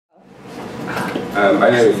My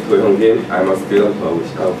name is Kim. I'm a student of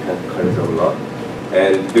Chicago-Kent College of Law.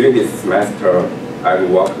 And during this semester, I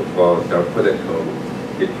worked for the project of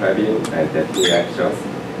Replevin and Detinue actions.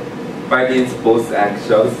 By these both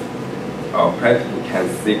actions, a plaintiff can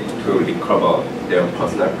seek to recover their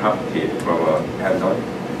personal property from a defendant.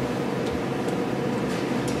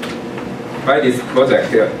 By this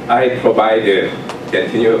project, I provided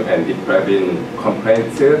Detinue and Replevin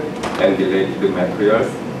complaints and related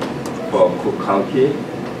materials for Cook County,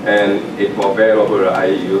 and if available, I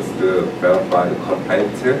used to verify the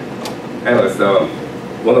complaint. And also,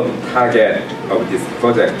 one of the targets of this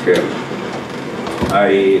project,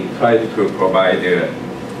 I tried to provide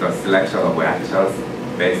the selection of actions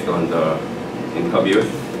based on the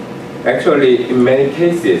interviews. Actually, in many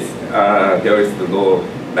cases, there is no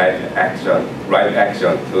right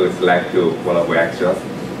action to select one of the actions,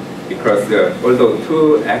 because although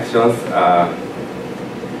two actions are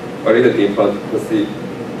a little different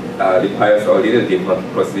requires a little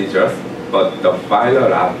different procedures, but the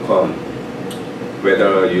final outcome,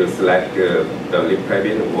 whether you select the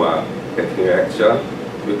Replevin or Detinue action,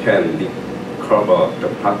 you can recover the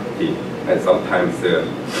property and sometimes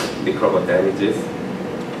recover damages.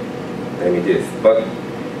 But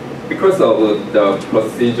because of the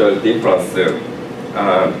procedural difference,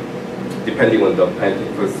 depending on the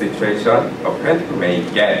plaintiff's situation, a plaintiff may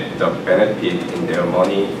get the benefit in their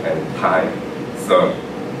money and time. So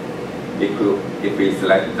if we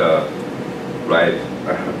select the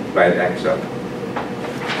right action.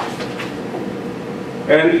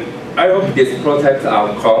 And I hope this project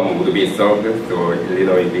outcome would be served to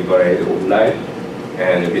Illinois Legal Aid Online,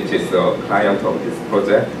 and which is a client of this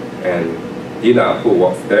project. And Dina, who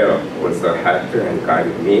works there, also helped and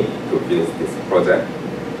guided me to finish this project.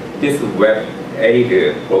 This web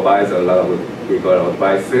aid provides a lot of legal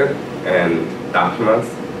advice and documents,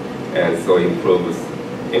 and so improves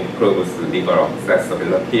legal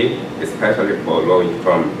accessibility, especially for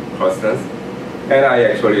low-income persons. And I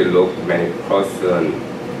actually looked many persons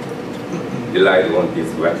relied on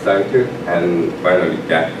this website and finally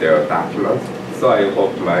get their documents. So I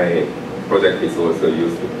hope my project is also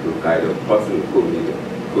used to guide a person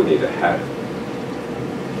who need help.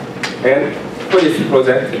 And for this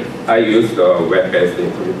project, I used a web-based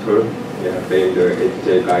interview tool, named the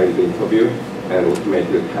APJ Guided Interview, and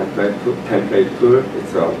automated template tool.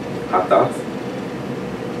 It's a Staudt.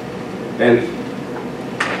 And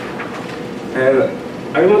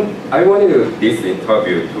I wanted this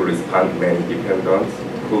interview to respond to many dependents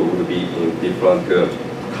who would be in different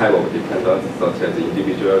type of dependents, such as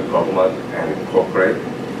individual, government, and corporate.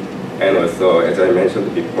 And also, as I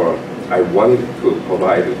mentioned before, I wanted to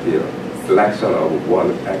provide the selection of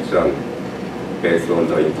one action based on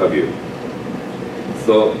the interview.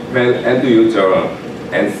 So when end user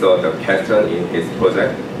answer the question in his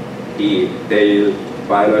project, they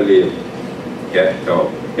finally get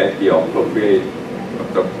the appropriate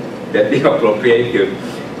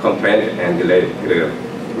complaint and related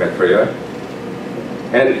material.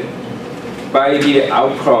 And by the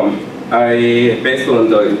outcome, based on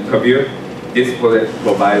the interview, this project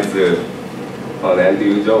provides an end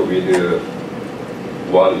user with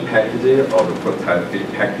one package of total 3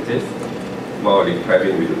 packages. For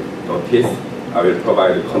Replevin with notice, I will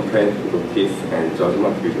provide a complaint notice and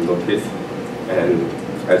judgment with notice. And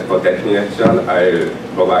as for Detinue action, I will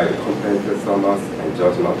provide complaint summons and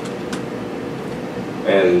judgment.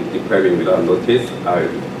 And Replevin without notice, I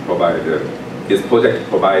will provide this project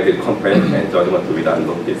provides complaint and judgment without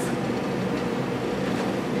notice.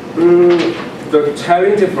 The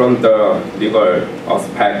challenge from the legal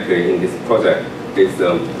aspect in this project is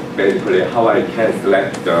basically how I can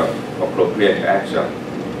select the appropriate action.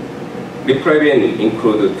 Replevin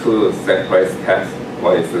includes 2 separate steps.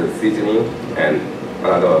 One is seasoning, and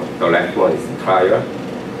the last one is trial.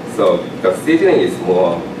 So the seasoning is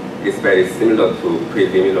very similar to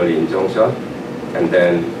preliminary injunction,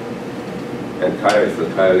 and trial is the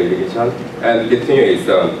trial litigation, and Detinue is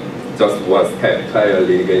just one step trial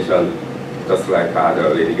litigation, just like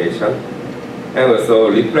other litigation. And also,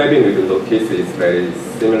 Replevin with notice is very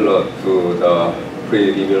similar to the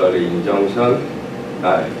preliminary injunction,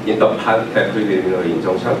 inter partes preliminary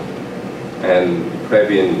injunction. And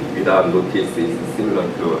Replevin without notice is similar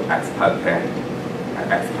to ex parte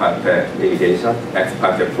litigation, ex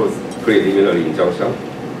parte preliminary injunction.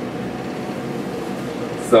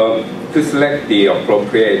 So to select the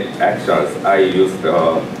appropriate actions, I used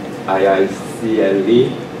IICLE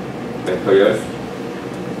materials,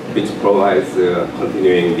 which provides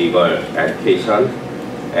continuing legal education,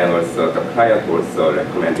 and also the client also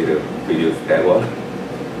recommended to use that one.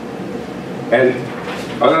 And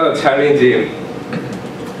another challenge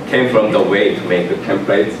came from the way to make a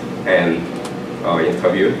template and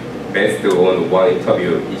interview. Based on one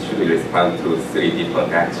interview, it should respond to 3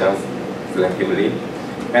 different actions selectively.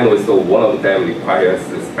 And also one of them requires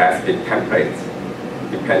a specific template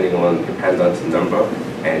depending on dependent number,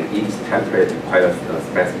 and each template requires a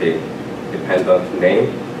specific dependent name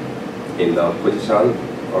in the position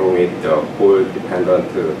along with the whole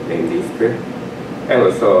dependent name list. And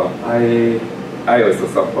also I also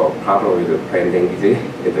suffer a problem with the plain language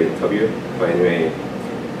in the interview, but anyway,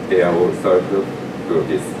 they are all solved through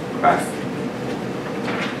this class.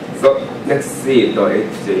 So let's see the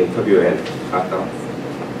HJ interview and after.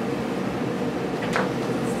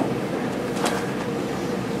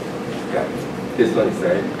 Yeah, this one is a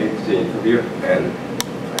HJ interview, and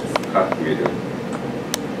let's start with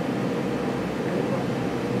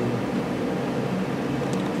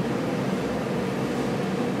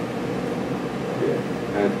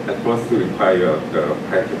at first we require the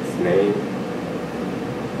prefix name,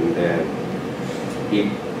 and then it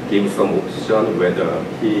gives some option whether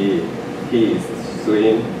he is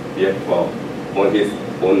suing BF on the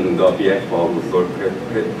BF of sole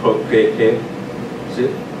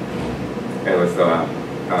proprietorship. And also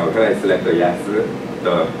when I select the yes,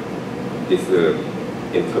 this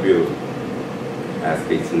interview asks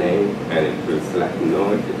its name, and if you select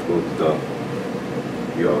no, it goes to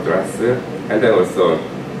your address. And then also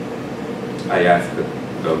I asked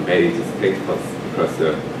the marriage status, because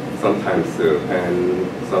sometimes when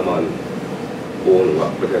someone owns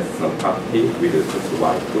or possesses some property with his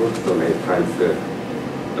wife, so many times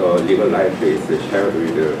the legal life is shared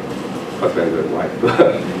with the husband and wife.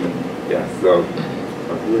 Yeah, so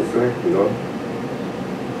no.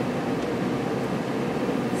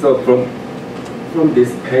 So from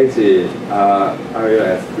this page, I will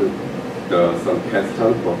ask some question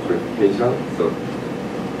for clarification. So,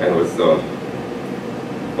 and also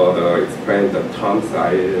further explain the terms.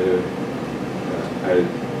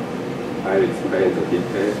 I'll explain the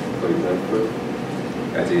details, for example,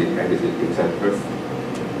 as examples.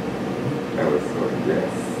 And also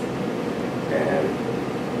yes, and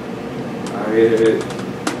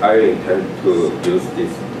I intend to use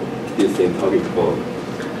this interview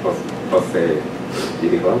for say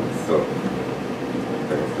litigant. So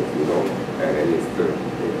and it is the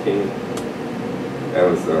meeting, and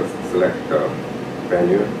also select the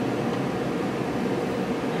venue.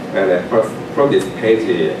 And at first, from this page,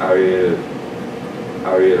 I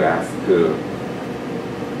will ask to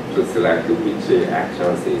select which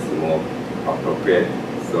actions is more appropriate.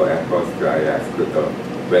 So at first, I ask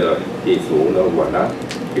whether he is owner or not,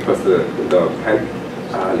 because the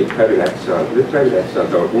Replevin action,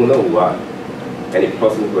 the owner or any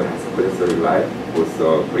person who has possessory right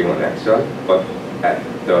also bring an action, but at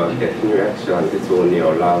the Detinue action, it's only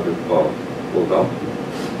allowed for owner.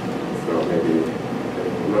 So maybe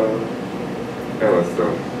owner, and also,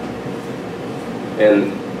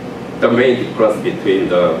 and the main difference between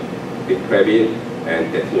the Replevin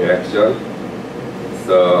and Detinue action.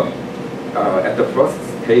 So at the first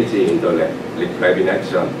stage in the Replevin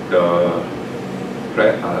action,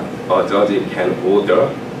 a judge can order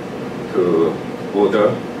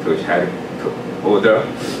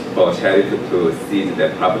for charity to seize the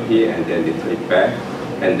property and then return it back,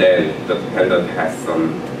 and then the dependent has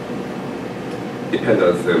some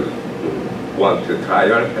dependents want to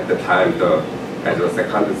trial at the time at the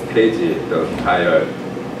second stage the trial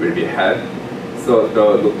will be held. So the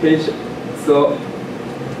location, so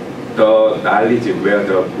the knowledge where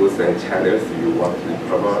the goods and channels you want to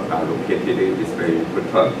recover are located is very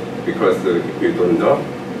important, because if you don't know,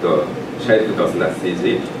 the charity does not seize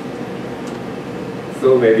it.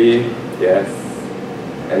 So maybe yes,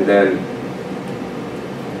 and then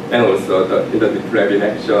also in the Replevin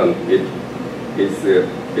action,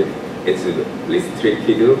 it's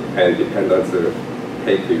restricted and dependents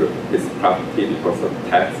take this property because of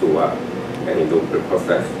tax or any local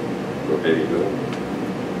process. So maybe no.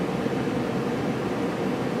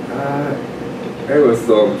 And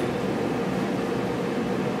also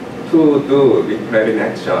to do Replevin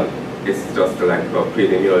action, it's just like a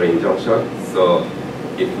preliminary injunction. So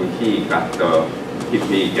if he get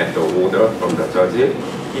the order from the judge,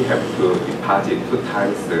 he have to deposit 2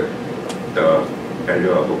 times the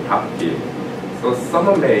value of the property. So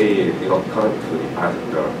someone may come to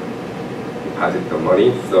deposit the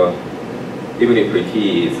money. So even if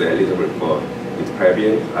he is eligible for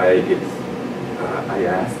Replevin, I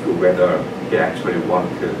ask whether he actually want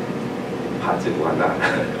to deposit or not.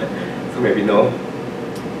 So maybe no,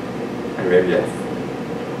 and maybe yes.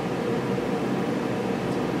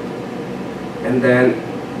 And then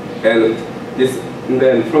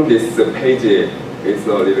from this page, it's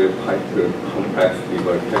a little quite complex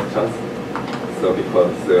legal questions. So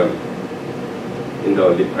because in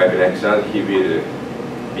the Replevin action, he will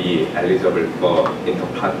be eligible for inter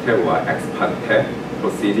parte or ex parte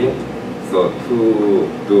proceeding. So to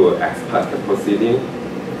do ex parte proceeding,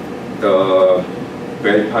 the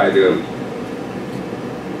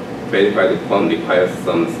verified form requires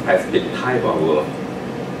some specific type of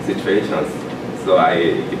situations. So I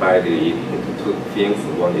divided it into two things.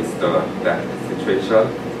 One is that situation,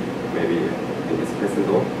 maybe in this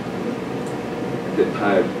crescendo. At the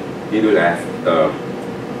time, it will ask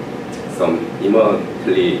some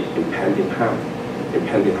imminently impending harm.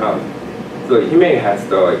 So he may have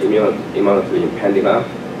the imminently impending harm.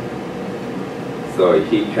 So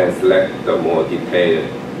he can select the more detailed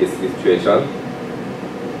situation.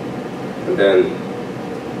 And then,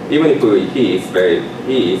 even if he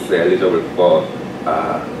is eligible for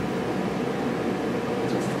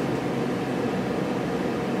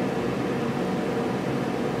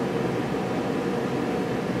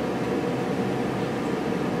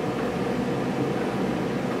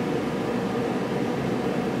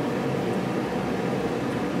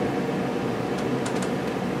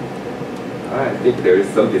I think there is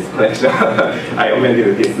some disconnection. I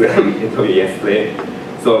amended this interview yesterday.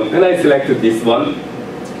 So when I selected this one,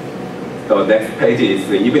 the next page is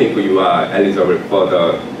even if you are eligible for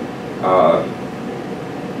the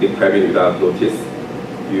Replevin without notice,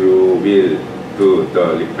 you will do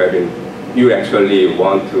the Replevin. You actually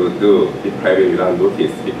want to do Replevin without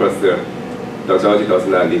notice because the judge does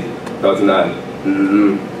not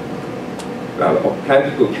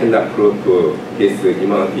applicant who cannot prove his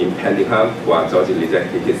imminently impending harm, or judge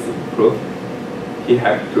rejected his proof, he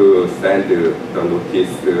has to send the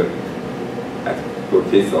notice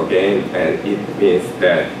again, and it means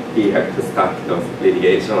that he has to start the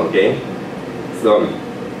litigation again. So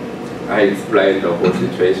I explained the whole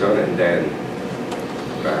situation and then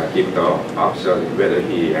give the option whether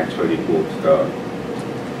he actually moved the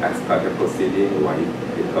ex parte proceeding or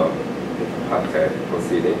inter parte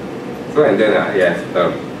proceeding. So and then I asked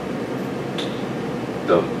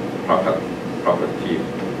the property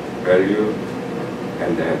value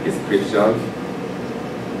and then description.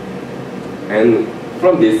 And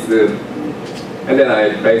from this, and then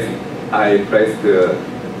I placed the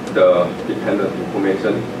dependent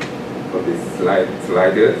information on this slide.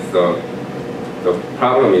 So the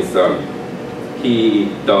problem is the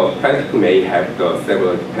plaintiff may have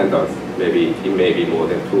several dependents. Maybe it may be more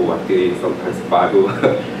than 2 or 3, sometimes 5.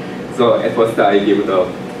 So at first I give the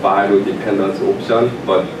 5 dependents option,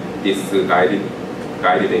 but this guided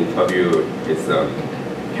interview is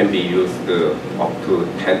can be used up to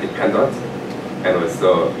 10 dependents. And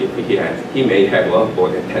also, if he may have more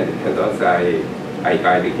than 10 dependents, I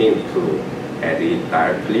guided him to add it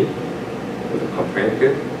directly to the complaint.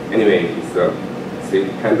 Anyway, it's 3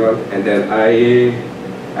 dependents, and then I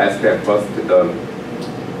asked at first the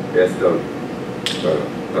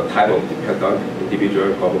type of dependent,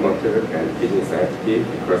 individual, government, and business entity,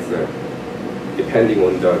 because depending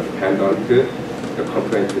on the dependent, the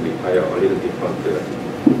complaint will require a little different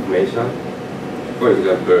information. For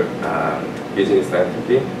example, business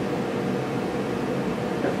entity.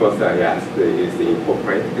 At first I asked, is it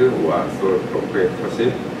incorporated or sole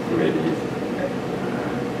proprietorship? Maybe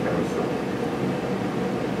and also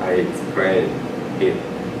I explained it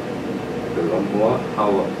a lot more,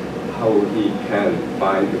 how he can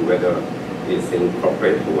find whether it's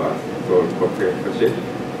incorporated or sole proprietorship.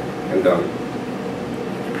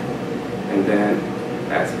 And then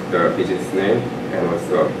ask the business name, and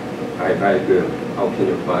also I like how can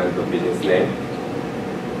you find the business name.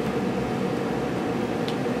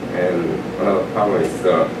 And another problem is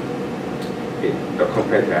the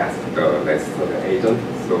complaint asks the registered agent,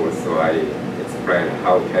 so I explain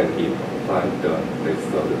how can he find the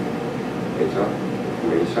registered agent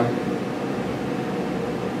information.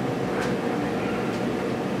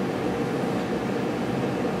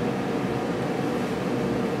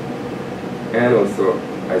 And also,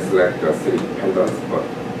 I select 3 dependents, but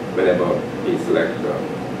whenever he selects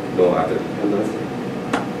no other dependents,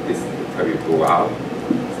 this interview go out,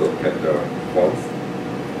 so get the forms.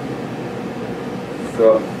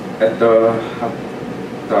 So at the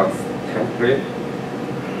docs template,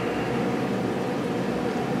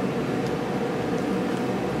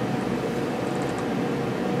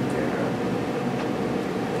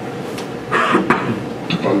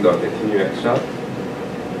 on the Detinue action,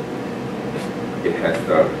 it has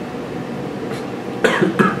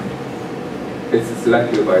it's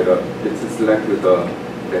selected the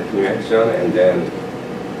Detinue action, and then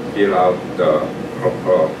fill out the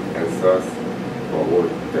proper answers for all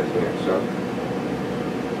Detinue action.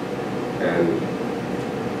 and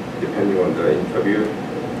depending on the interview,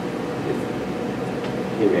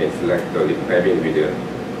 he may select the Replevin with the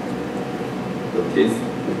notice.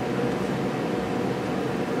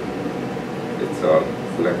 It's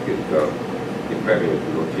selected the Replevin with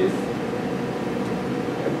notice,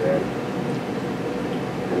 and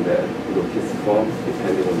then notice forms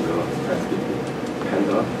depending on the specific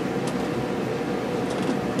dependent.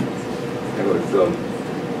 And also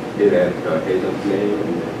it has the agent name,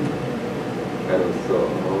 and also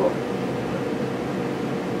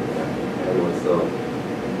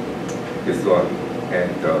this one has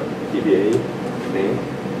the DBA name,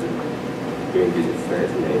 doing business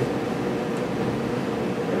as name,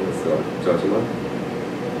 and also judgment.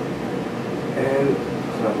 And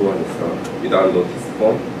another one is without notice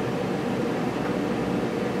form.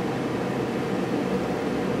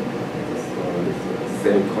 So this is the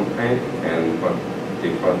same complaint, and but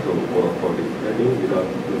they want to work for the Replevin without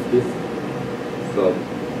notice. So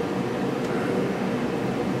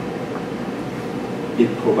it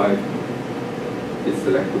provides, it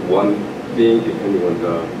select one thing depending on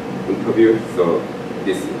the interview. So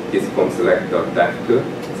this form select the theft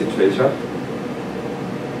situation.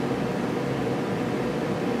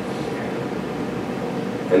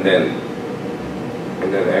 And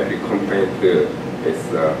then every complaint is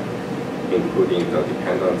including the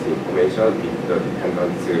dependent information. If the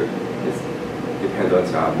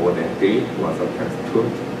dependents are more than 3, or sometimes 2.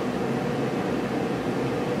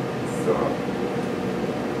 So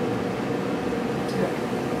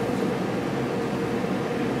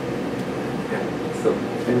so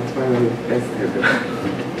that's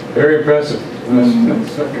very impressive. That's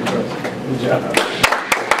impressive. Good job.